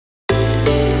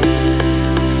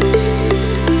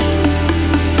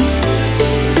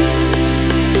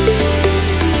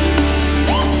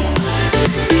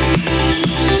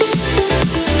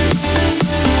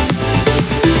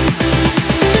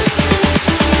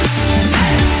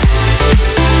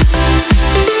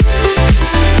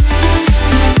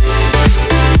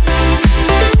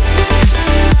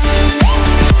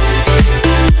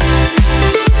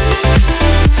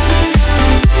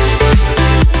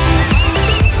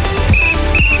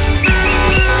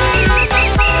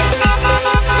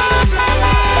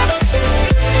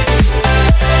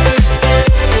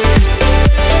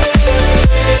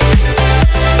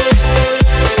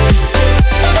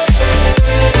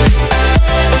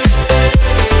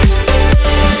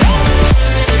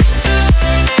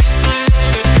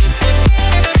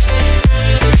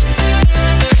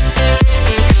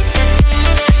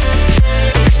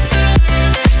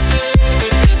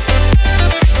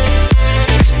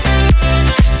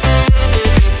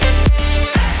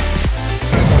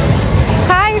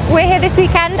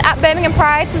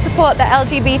Pride to support the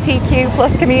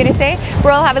LGBTQ+ community.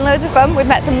 We're all having loads of fun. We've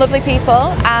met some lovely people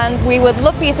and we would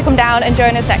love for you to come down and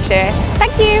join us next year.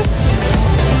 Thank you!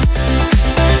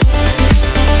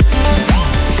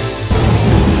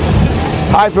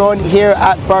 Hi everyone, here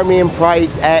at Birmingham Pride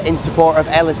in support of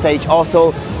LSH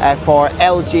Auto for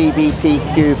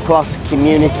LGBTQ+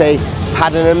 community.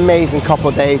 Had an amazing couple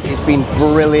of days, it's been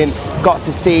brilliant. Got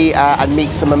to see and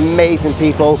meet some amazing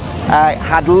people.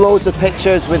 Had loads of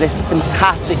pictures with this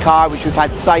fantastic car which we've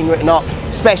had sign written up,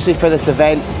 especially for this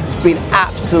event. It's been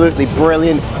absolutely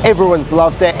brilliant. Everyone's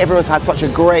loved it, everyone's had such a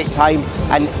great time,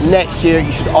 and next year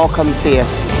you should all come see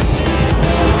us.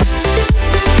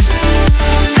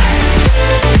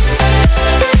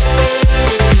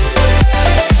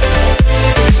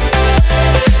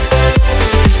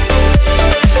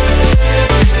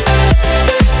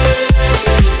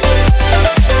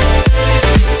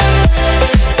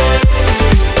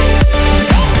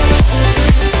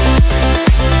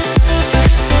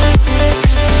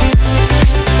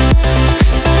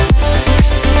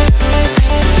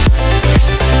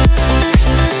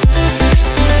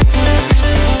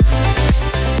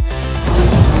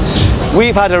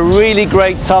 We've had a really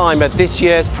great time at this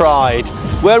year's Pride.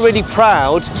 We're really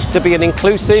proud to be an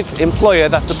inclusive employer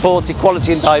that supports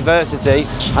equality and diversity,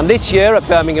 and this year at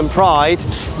Birmingham Pride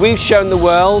we've shown the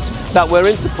world that we're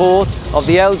in support of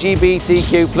the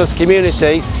LGBTQ+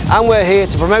 community, and we're here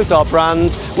to promote our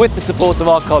brand with the support of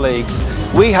our colleagues.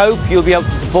 We hope you'll be able to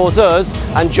support us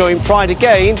and join Pride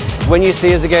again when you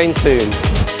see us again soon.